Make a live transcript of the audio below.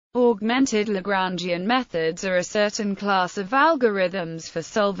Augmented Lagrangian methods are a certain class of algorithms for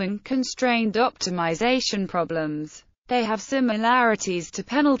solving constrained optimization problems. They have similarities to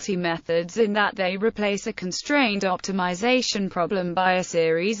penalty methods in that they replace a constrained optimization problem by a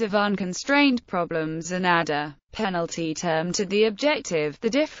series of unconstrained problems and add a penalty term to the objective. The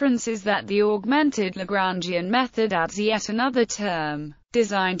difference is that the augmented Lagrangian method adds yet another term,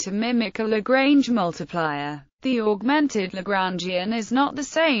 designed to mimic a Lagrange multiplier. The augmented Lagrangian is not the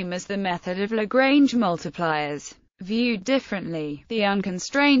same as the method of Lagrange multipliers. Viewed differently, the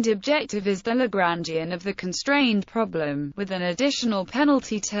unconstrained objective is the Lagrangian of the constrained problem, with an additional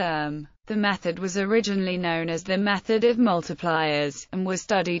penalty term. The method was originally known as the method of multipliers, and was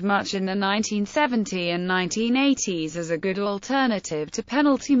studied much in the 1970s and 1980s as a good alternative to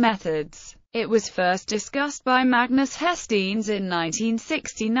penalty methods. It was first discussed by Magnus Hestines in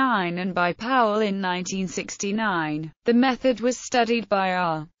 1969 and by Powell in 1969. The method was studied by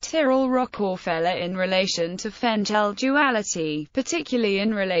R. Tyrrell Rockefeller in relation to Fenchel duality, particularly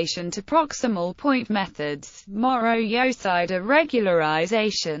in relation to proximal point methods, Morrow-Yosida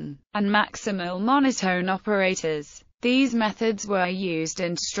regularization, and maximal monotone operators. These methods were used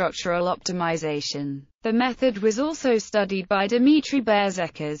in structural optimization. The method was also studied by Dmitry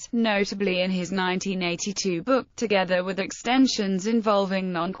Berzekis, notably in his 1982 book, together with extensions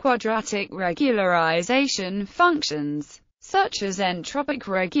involving non-quadratic regularization functions, such as entropic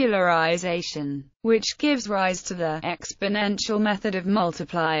regularization, which gives rise to the exponential method of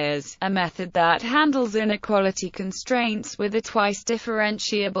multipliers, a method that handles inequality constraints with a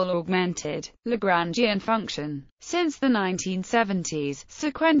twice-differentiable augmented Lagrangian function. Since the 1970s,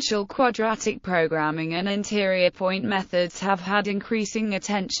 sequential quadratic programming and interior point methods have had increasing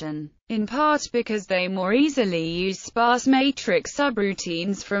attention, in part because they more easily use sparse matrix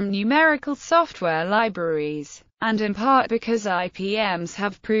subroutines from numerical software libraries, and in part because IPMs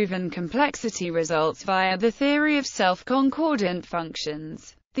have proven complexity results via the theory of self-concordant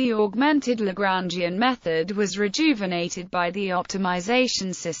functions. The augmented Lagrangian method was rejuvenated by the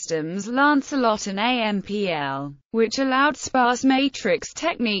optimization systems Lancelot and AMPL, which allowed sparse matrix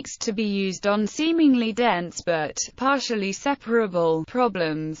techniques to be used on seemingly dense but partially separable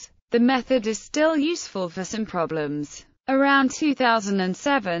problems. The method is still useful for some problems. Around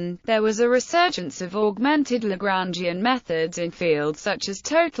 2007, there was a resurgence of augmented Lagrangian methods in fields such as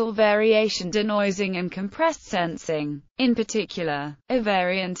total variation denoising and compressed sensing. In particular, a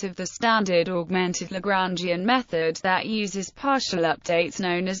variant of the standard augmented Lagrangian method that uses partial updates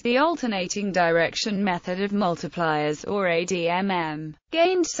known as the alternating direction method of multipliers, or ADMM,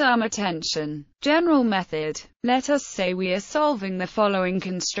 gained some attention. General method. Let us say we are solving the following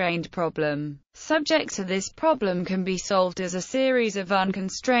constrained problem. Subject to this problem can be solved as a series of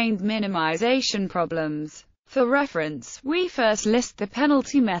unconstrained minimization problems. For reference, we first list the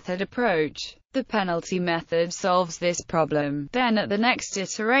penalty method approach. The penalty method solves this problem, then at the next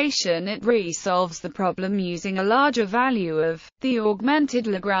iteration it re-solves the problem using a larger value of. The augmented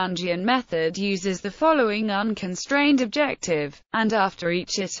Lagrangian method uses the following unconstrained objective, and after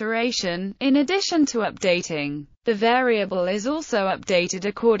each iteration, in addition to updating, the variable is also updated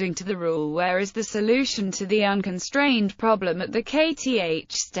according to the rule where is the solution to the unconstrained problem at the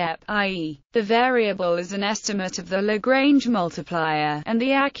kth step, i.e., the variable is an estimate of the Lagrange multiplier, and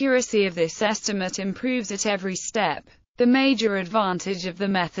the accuracy of this estimate improves at every step. The major advantage of the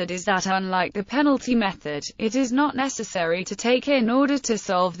method is that unlike the penalty method, it is not necessary to take in order to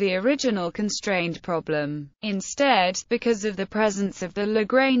solve the original constrained problem. Instead, because of the presence of the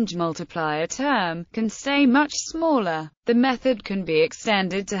Lagrange multiplier term, can stay much smaller. The method can be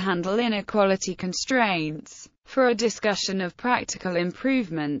extended to handle inequality constraints. For a discussion of practical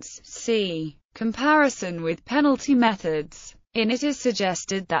improvements, see comparison with penalty methods. In it is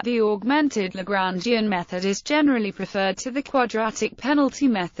suggested that the augmented Lagrangian method is generally preferred to the quadratic penalty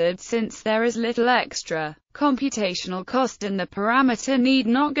method since there is little extra computational cost and the parameter need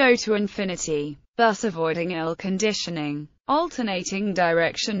not go to infinity, thus avoiding ill conditioning. Alternating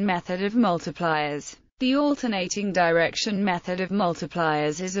direction method of multipliers. The alternating direction method of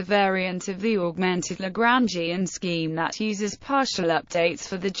multipliers is a variant of the augmented Lagrangian scheme that uses partial updates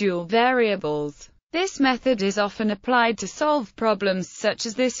for the dual variables. This method is often applied to solve problems such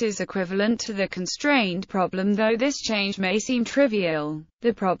as this is equivalent to the constrained problem, though this change may seem trivial.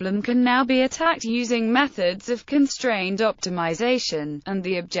 The problem can now be attacked using methods of constrained optimization, and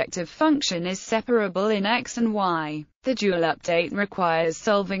the objective function is separable in x and y. The dual update requires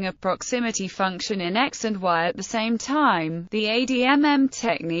solving a proximity function in x and y at the same time. The ADMM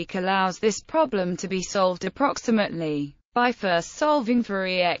technique allows this problem to be solved approximately by first solving for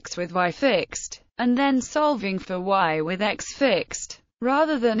ex with y fixed, and then solving for y with x fixed.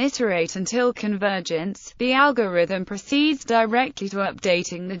 Rather than iterate until convergence, the algorithm proceeds directly to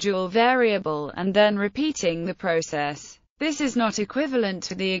updating the dual variable, and then repeating the process. This is not equivalent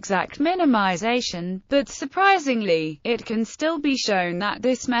to the exact minimization, but surprisingly, it can still be shown that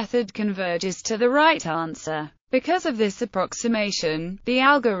this method converges to the right answer. Because of this approximation, the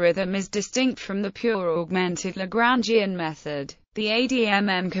algorithm is distinct from the pure augmented Lagrangian method. The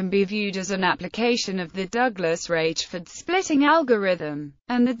ADMM can be viewed as an application of the Douglas-Rachford splitting algorithm,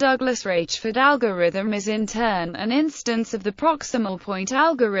 and the Douglas-Rachford algorithm is in turn an instance of the proximal point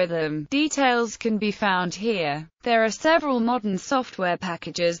algorithm. Details can be found here. There are several modern software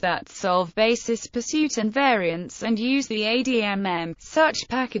packages that solve basis, pursuit and variance and use the ADMM. Such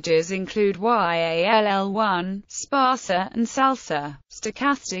packages include YALL1, Sparser, and Salsa.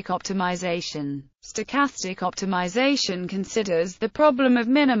 Stochastic optimization. Stochastic optimization considers the problem of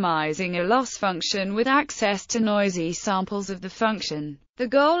minimizing a loss function with access to noisy samples of the function. The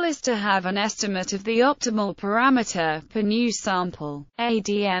goal is to have an estimate of the optimal parameter per new sample.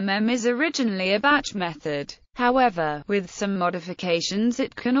 ADMM is originally a batch method. However, with some modifications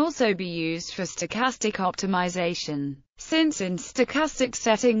it can also be used for stochastic optimization. Since in stochastic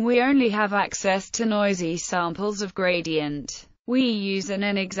setting we only have access to noisy samples of gradient, we use an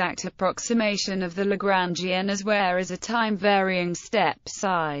inexact approximation of the Lagrangian as well as a time-varying step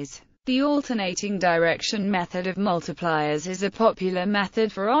size. The alternating direction method of multipliers is a popular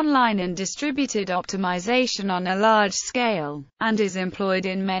method for online and distributed optimization on a large scale, and is employed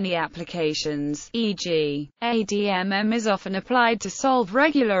in many applications, e.g., ADMM is often applied to solve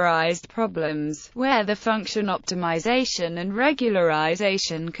regularized problems, where the function optimization and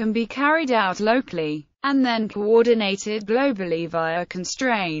regularization can be carried out locally, and then coordinated globally via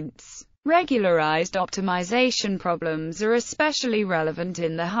constraints. Regularized optimization problems are especially relevant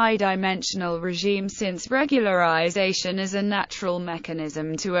in the high-dimensional regime since regularization is a natural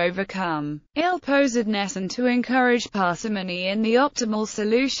mechanism to overcome ill-posedness and to encourage parsimony in the optimal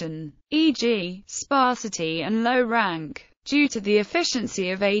solution, e.g., sparsity and low rank. Due to the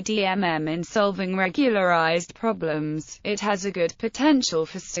efficiency of ADMM in solving regularized problems, it has a good potential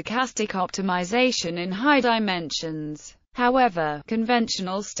for stochastic optimization in high dimensions. However,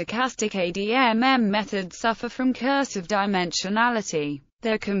 conventional stochastic ADMM methods suffer from cursive dimensionality.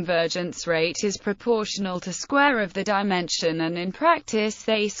 Their convergence rate is proportional to square of the dimension and in practice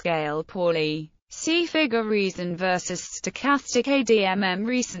they scale poorly. See figure reason versus stochastic ADMM.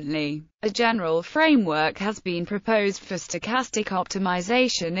 Recently, a general framework has been proposed for stochastic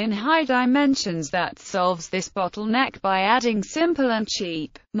optimization in high dimensions that solves this bottleneck by adding simple and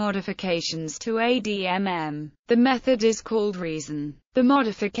cheap modifications to ADMM. The method is called reason. The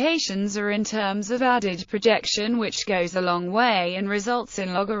modifications are in terms of added projection, which goes a long way and results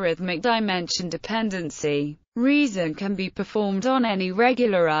in logarithmic dimension dependency. Reason can be performed on any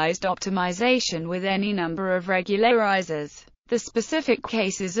regularized optimization with any number of regularizers. The specific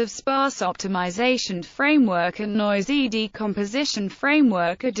cases of sparse optimization framework and noisy decomposition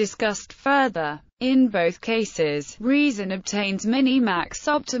framework are discussed further. In both cases, reason obtains minimax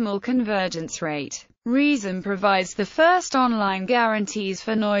optimal convergence rate. Reason provides the first online guarantees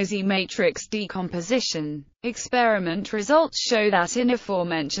for noisy matrix decomposition. Experiment results show that in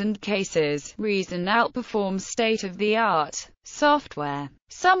aforementioned cases, Reason outperforms state-of-the-art software.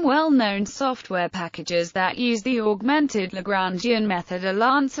 Some well-known software packages that use the augmented Lagrangian method are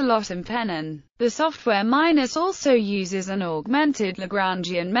Lancelot and Pennon. The software Minus also uses an augmented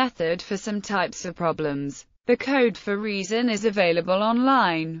Lagrangian method for some types of problems. The code for Reason is available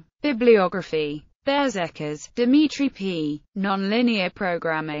online. Bibliography: Berzekers, Dimitri P. Nonlinear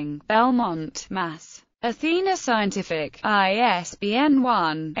Programming, Belmont, Mass. Athena Scientific, ISBN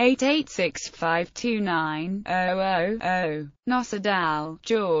 1-886529-000. Nossadal,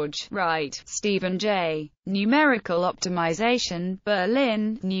 George, Wright, Stephen J. Numerical Optimization,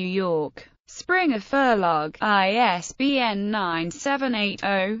 Berlin, New York. Springer Verlag, ISBN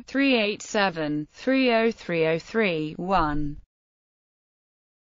 9780387-30303-1.